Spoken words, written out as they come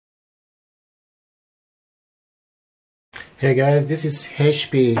Hey guys, this is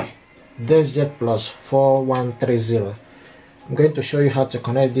HP Deskjet Plus 4130. I'm going to show you how to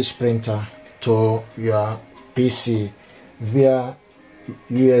connect this printer to your PC via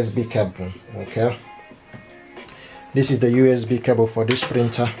USB cable. Okay, this is the USB cable for this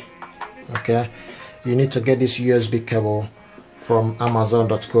printer. Okay, you need to get this USB cable from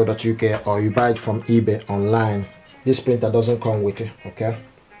amazon.co.uk or you buy it from eBay online. This printer doesn't come with it. Okay,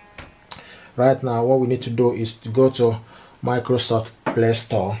 right now what we need to do is to go to Microsoft Play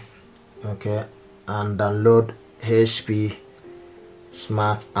Store, okay, and download HP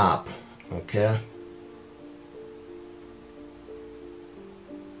Smart App. Okay,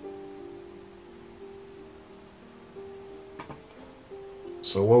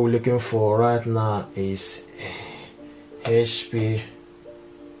 so what we're looking for right now is HP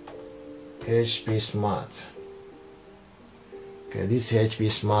Smart. Okay, this is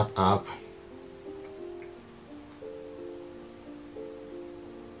HP Smart App.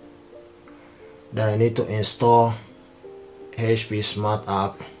 Then I need to install HP Smart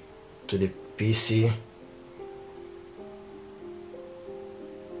App to the PC.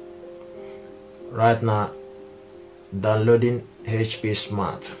 Right now, downloading HP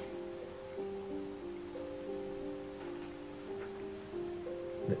Smart.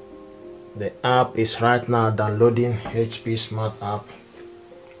 The app is right now downloading HP Smart App.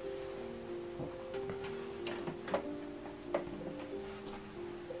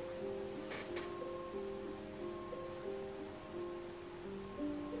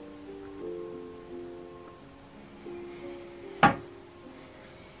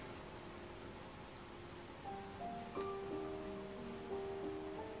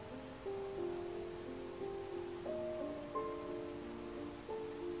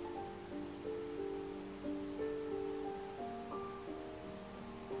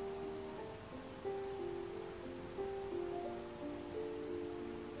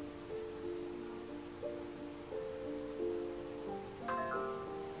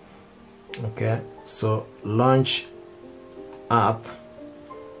 Okay, so launch app,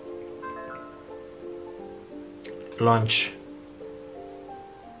 launch.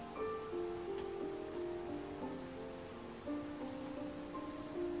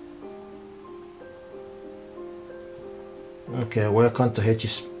 Okay, welcome to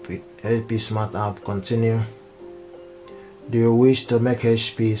HP Smart App. Continue. Do you wish to make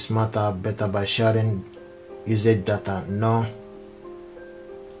HP Smart App better by sharing usage data? No.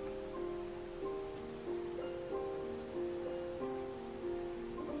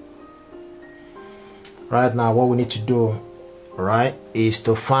 Right now what we need to do, right, is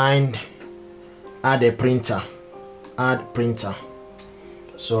to add a printer, add printer.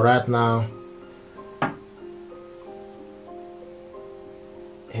 So right now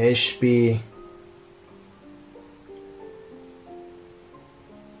HP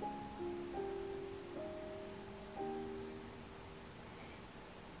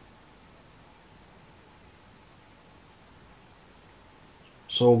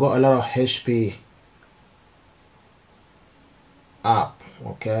so we got a lot of HP app.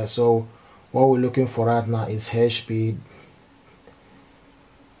 Okay, so what we're looking for right now is HP.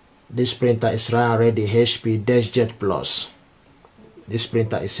 This printer is ready, HP Deskjet Plus. This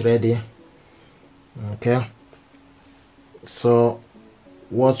printer is ready. Okay, so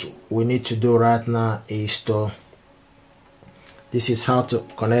what we need to do right now is this is how to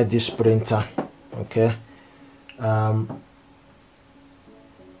connect this printer. Okay,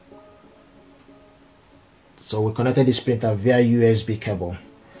 so we connected this printer via USB cable.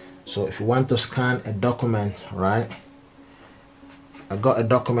 So if you want to scan a document, right, I got a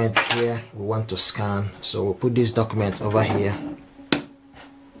document here we want to scan, so we'll put this document over here.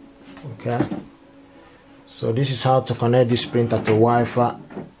 Okay, so this is how to connect this printer to Wi-Fi.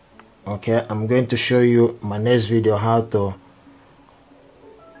 Okay, I'm going to show you my next video how to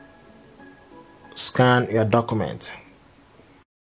scan your document.